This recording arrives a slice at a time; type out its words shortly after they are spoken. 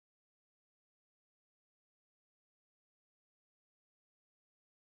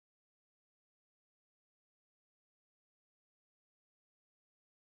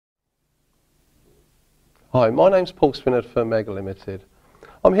Hi, my name's Paul Spinnard from Megger Limited.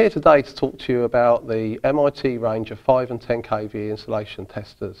 I'm here today to talk to you about the MIT range of 5 and 10 kV insulation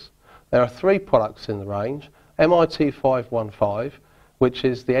testers. There are 3 products in the range: MIT515, which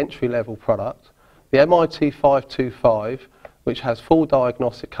is the entry-level product, the MIT525, which has full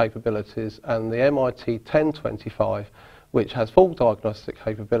diagnostic capabilities, and the MIT1025, which has full diagnostic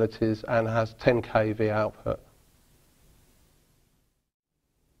capabilities and has 10 kV output.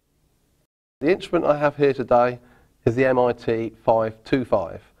 The instrument I have here today is the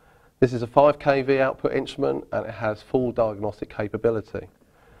MIT525. This is a 5 kV output instrument and it has full diagnostic capability.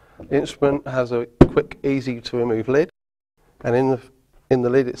 The instrument has a quick, easy to remove lid, and in the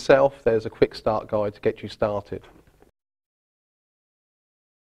lid itself there's a quick start guide to get you started.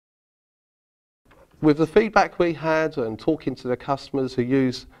 With the feedback we had and talking to the customers who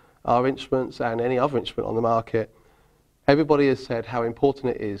use our instruments and any other instrument on the market, everybody has said how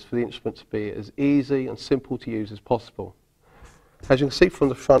important it is for the instrument to be as easy and simple to use as possible. As you can see from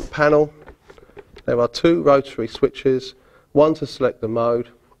the front panel, there are 2 rotary switches, one to select the mode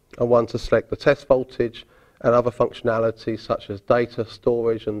and one to select the test voltage and other functionalities such as data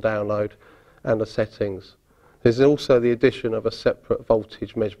storage and download and the settings. There's also the addition of a separate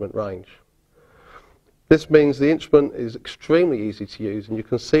voltage measurement range. This means the instrument is extremely easy to use, and you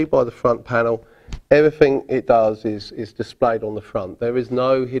can see by the front panel everything it does is displayed on the front. There is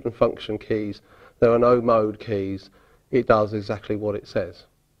no hidden function keys, there are no mode keys. It does exactly what it says.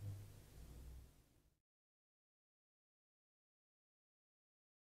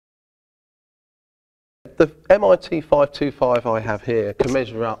 The MIT525 I have here can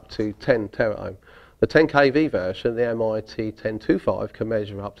measure up to 10 teraohm. The 10 kV version, the MIT1025, can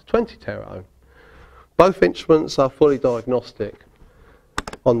measure up to 20 teraohm. Both instruments are fully diagnostic.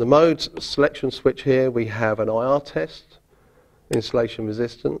 On the mode selection switch here we have an IR test, insulation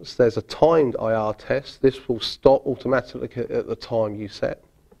resistance. There's a timed IR test. This will stop automatically at the time you set.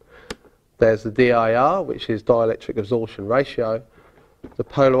 There's the DIR, which is dielectric absorption ratio, the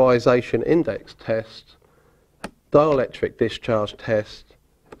polarisation index test, dielectric discharge test,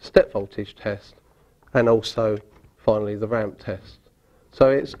 step voltage test, and also finally the ramp test. So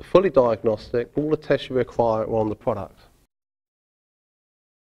it's fully diagnostic. All the tests you require are on the product.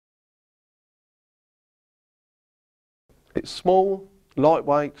 It's small,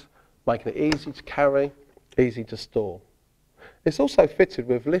 lightweight, making it easy to carry, easy to store. It's also fitted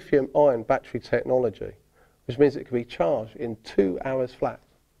with lithium-ion battery technology, which means it can be charged in 2 hours flat.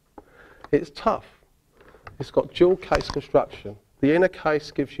 It's tough. It's got dual case construction. The inner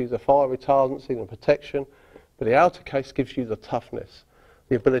case gives you the fire retardancy and protection, but the outer case gives you the toughness,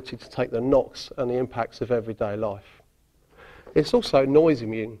 the ability to take the knocks and the impacts of everyday life. It's also noise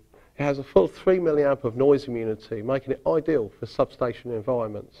immune. It has a full 3 milliamp of noise immunity, making it ideal for substation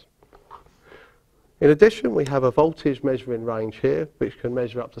environments. In addition, we have a voltage measuring range here, which can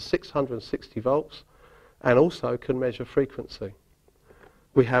measure up to 660 volts and also can measure frequency.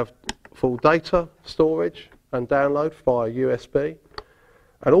 We have full data storage and download via USB,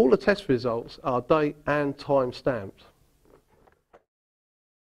 and all the test results are date and time stamped.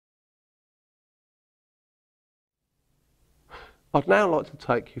 I'd now like to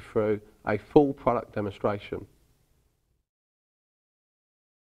take you through a full product demonstration.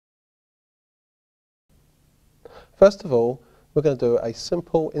 First of all, we're going to do a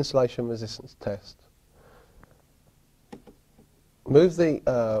simple insulation resistance test. Move the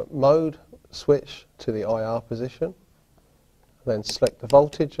mode switch to the IR position, then select the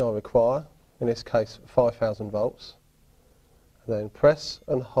voltage I require, in this case 5000 volts, and then press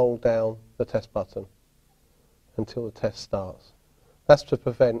and hold down the test button until the test starts. That's to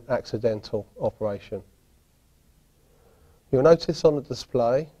prevent accidental operation. You'll notice on the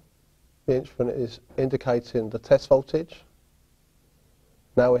display the instrument is indicating the test voltage.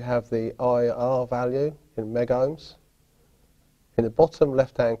 Now we have the IR value in megohms. In the bottom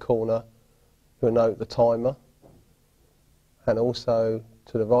left hand corner you'll note the timer, and also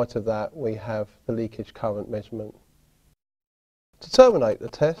to the right of that we have the leakage current measurement. To terminate the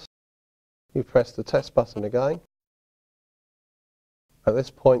test, you press the test button again. At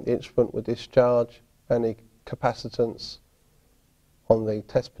this point the instrument will discharge any capacitance on the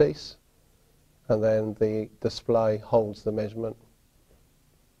test piece, and then the display holds the measurement.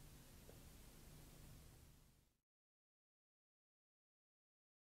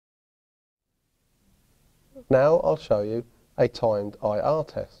 Now I'll show you a timed IR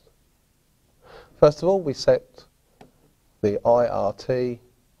test. First of all, we set the IRT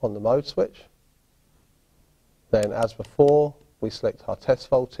on the mode switch. Then, as before, we select our test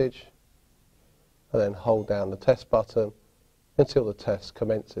voltage and then hold down the test button until the test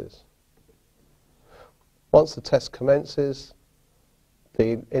commences. Once the test commences,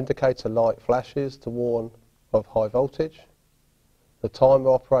 the indicator light flashes to warn of high voltage. The timer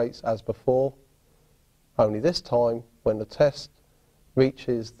operates as before, only this time when the test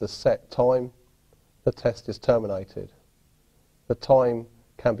reaches the set time, the test is terminated. The time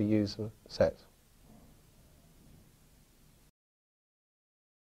can be user set.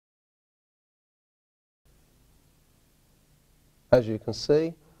 As you can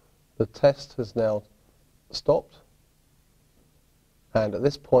see, the test has now stopped, and at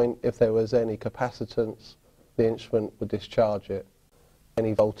this point, if there was any capacitance, the instrument would discharge it.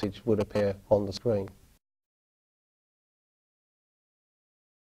 Any voltage would appear on the screen.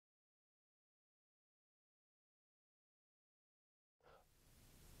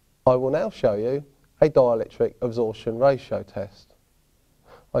 I will now show you a dielectric absorption ratio test.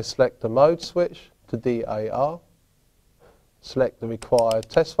 I select the mode switch to DAR, select the required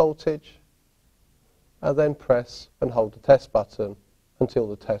test voltage, and then press and hold the test button until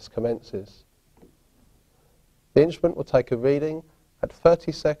the test commences. The instrument will take a reading at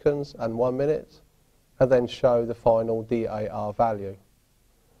 30 seconds and 1 minute, and then show the final DAR value.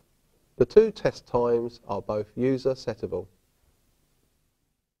 The two test times are both user settable.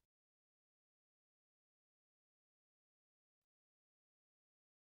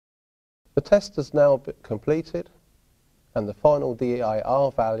 The test has now been completed, and the final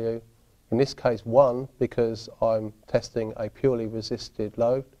DAR value, in this case 1 because I'm testing a purely resisted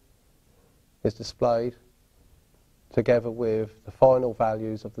load, is displayed together with the final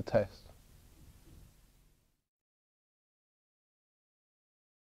values of the test.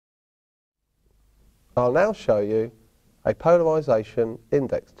 I'll now show you a polarisation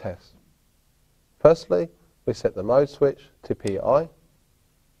index test. Firstly, we set the mode switch to PI,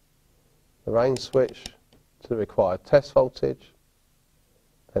 the range switch to the required test voltage,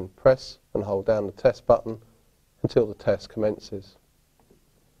 then press and hold down the test button until the test commences.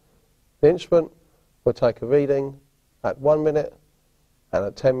 The instrument will take a reading at 1 minute and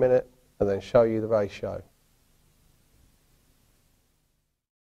at 10 minutes and then show you the ratio.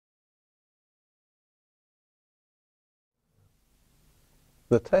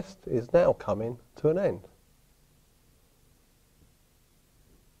 The test is now coming to an end.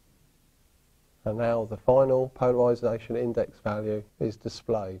 And now the final polarisation index value is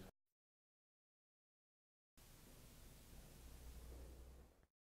displayed.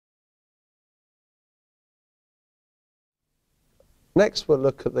 Next we'll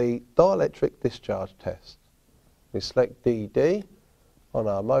look at the dielectric discharge test. We select DD on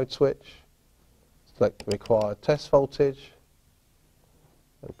our mode switch, select the required test voltage,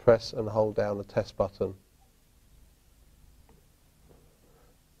 and press and hold down the test button.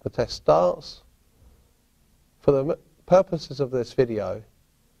 The test starts. For the purposes of this video,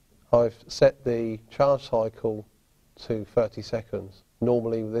 I've set the charge cycle to 30 seconds.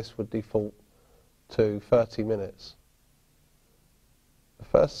 Normally this would default to 30 minutes. The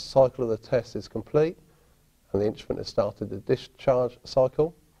first cycle of the test is complete and the instrument has started the discharge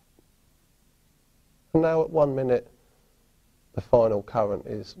cycle. And now at 1 minute the final current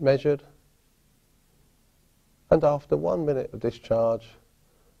is measured, and after 1 minute of discharge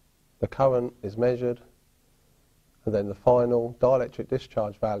the current is measured, and then the final dielectric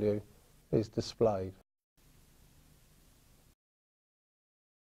discharge value is displayed.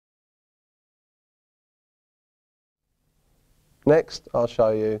 Next, I'll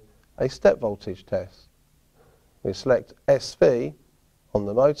show you a step voltage test. We select SV on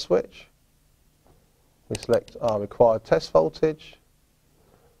the mode switch, we select our required test voltage,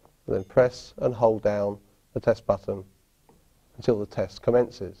 and then press and hold down the test button until the test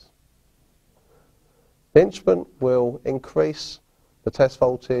commences. The instrument will increase the test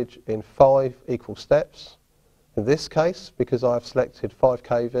voltage in 5 equal steps. In this case, because I've selected 5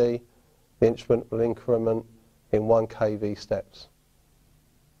 kV, the instrument will increment in 1 kV steps.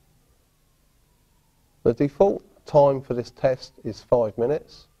 The default time for this test is 5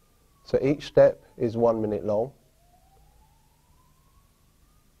 minutes, so each step is 1 minute long.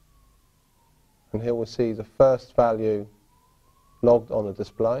 And here we'll see the first value logged on the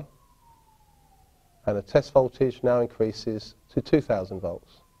display, and the test voltage now increases to 2000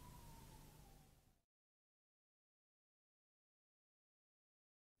 volts.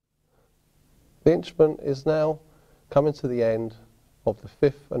 The instrument is now coming to the end of the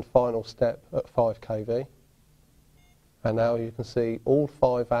 5th and final step at 5 kV, and now you can see all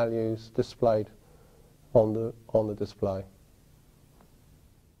 5 values displayed on the display.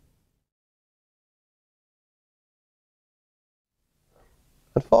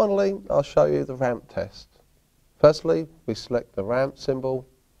 And finally, I'll show you the ramp test. Firstly, we select the ramp symbol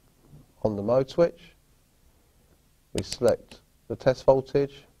on the mode switch, we select the test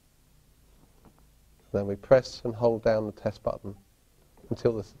voltage, then we press and hold down the test button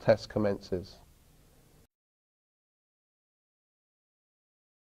until the test commences.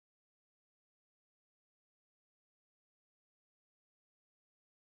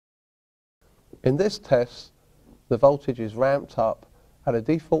 In this test, the voltage is ramped up at a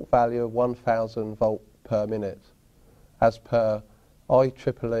default value of 1000 volt per minute, as per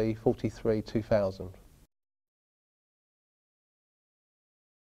IEEE 43-2000.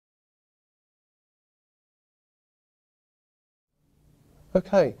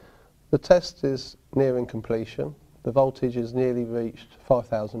 Okay, the test is nearing completion. The voltage has nearly reached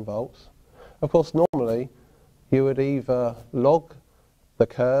 5000 volts. Of course, normally you would either log the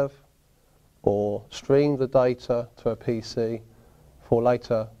curve or stream the data to a PC for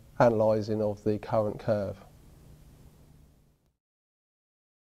later analysing of the current curve.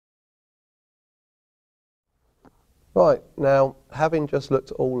 Right, now having just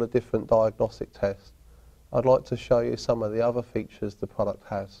looked at all the different diagnostic tests, I'd like to show you some of the other features the product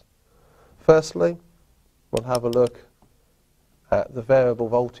has. Firstly, we'll have a look at the variable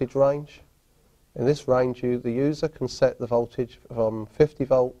voltage range. In this range, the user can set the voltage from 50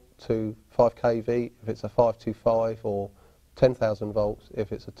 volt to 5 kV if it's a 525 or 10,000 volts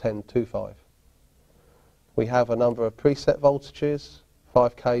if it's a 1025. We have a number of preset voltages: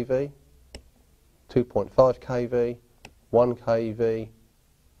 5 kV, 2.5 kV, 1 kV,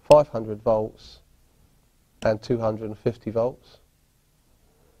 500 volts and 250 volts.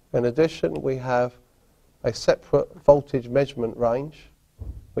 In addition, we have a separate voltage measurement range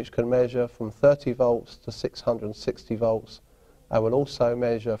which can measure from 30 volts to 660 volts and will also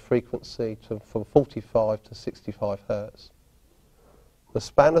measure frequency from 45 to 65 Hertz. The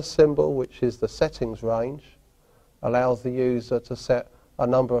spanner symbol, which is the settings range, allows the user to set a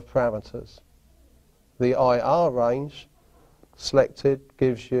number of parameters. The IR range selected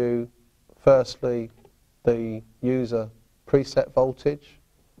gives you firstly the user preset voltage,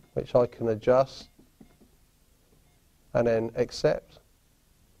 which I can adjust and then accept.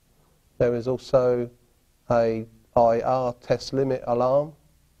 There is also a IR test limit alarm,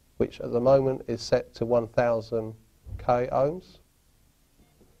 which at the moment is set to 1000 k ohms.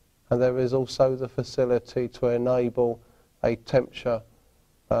 And there is also the facility to enable a temperature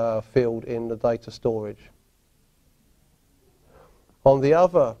field in the data storage. On the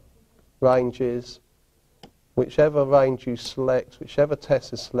other ranges, whichever range you select, whichever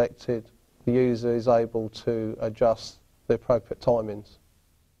test is selected, the user is able to adjust the appropriate timings.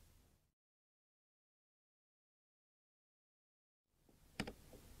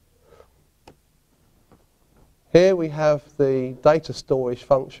 Here we have the data storage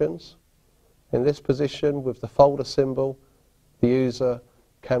functions. In this position, with the folder symbol, the user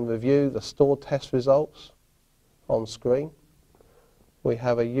can review the stored test results on screen. We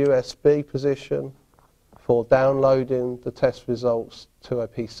have a USB position for downloading the test results to a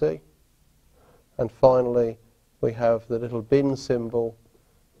PC. And finally, we have the little bin symbol,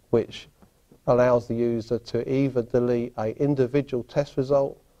 which allows the user to either delete an individual test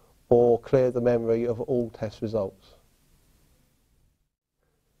result or clear the memory of all test results.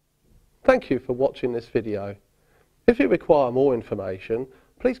 Thank you for watching this video. If you require more information,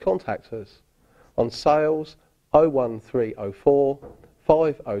 please contact us on sales 01304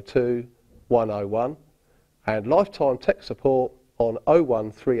 502 101 and lifetime tech support on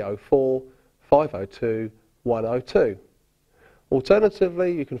 01304 502 102.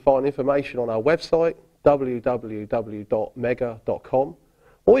 Alternatively, you can find information on our website www.megger.com,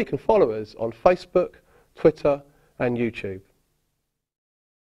 or you can follow us on Facebook, Twitter and YouTube.